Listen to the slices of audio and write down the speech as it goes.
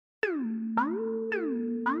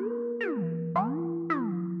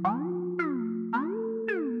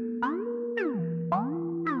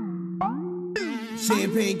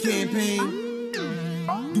Champagne campaign,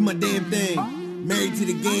 do my damn thing. Married to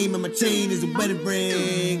the game and my chain is a wedding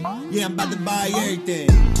ring. Yeah, I'm about to buy everything.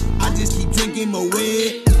 I just keep drinking my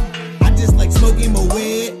weed. I just like smoking my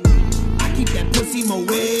weed. I keep that pussy my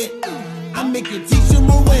weed. I make your t-shirt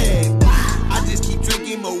my weed. I just keep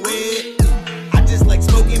drinking my weed. I just like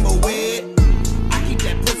smoking my weed. I keep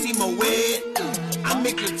that pussy my weed. I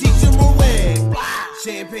make your t-shirt my weed.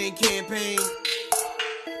 Champagne campaign,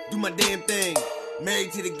 do my damn thing.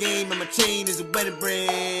 Married to the game and my chain is a wedding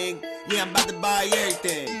ring. Yeah, I'm about to buy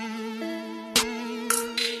everything.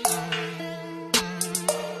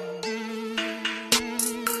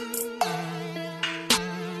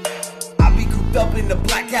 I be cooped up in the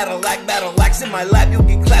black Cadillac, battle lax in my lap, you'll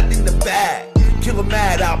get clapped in the back. Killer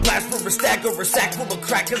mad, I'll blast for a stack or a sack full of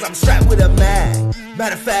crack, cause I'm strapped with a mag.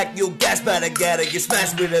 Matter of fact, you'll gas by the gatter, get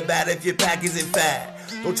smashed with a bat if your pack isn't fat.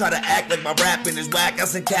 Don't try to act like my rapping is whack. I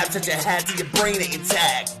send caps at your hat till your brain ain't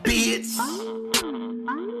intact, bitch.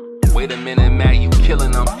 Wait a minute, Matt, you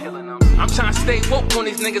killing them. I'm trying to stay woke on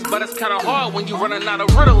these niggas, but it's kinda hard when you running out of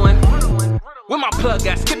Ritalin. Where my plug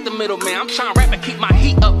at? Skip the middle, man. I'm trying to rap and keep my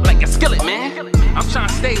heat up like a skillet, man. I'm trying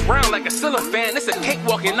to stay round like a cellophane. It's a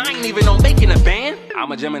cakewalk and I ain't even on making a band.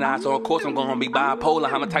 I'm a Gemini, so of course I'm gonna be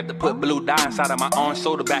bipolar. I'm the type to put blue dye inside of my orange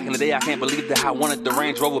soda. Back in the day, I can't believe that I wanted the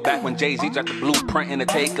Range Rover back when Jay-Z dropped the blueprint in the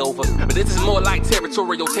takeover. But this is more like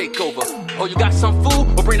territorial takeover. Oh, you got some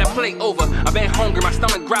food? Well, bring that plate over. I've been hungry, my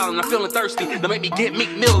stomach growling, I'm feeling thirsty. Now make me get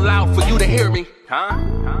Meek Mill loud for you to hear me.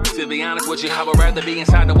 Huh? To be honest with you, I would rather be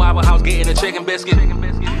inside the Waffle House getting a chicken biscuit.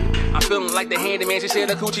 I'm feeling like the handyman, she said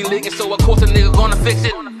the coochie licking, so of course a nigga gonna fix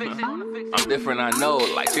it. I'm different, I know,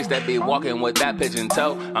 like chicks that be walking with that pigeon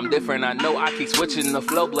toe. I'm different, I know, I keep switching the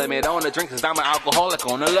flow, blame it on the drink, cause I'm an alcoholic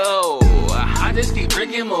on the low. I just keep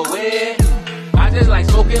drinking more weed, I just like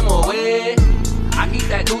smoking more weed. I keep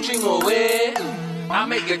that Gucci more weed, I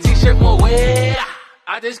make your t-shirt more weed.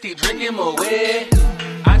 I just keep drinking more weed,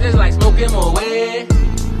 I just like smoking more weed.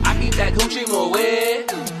 I keep that Gucci more weed,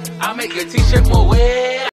 I make your t-shirt more weed.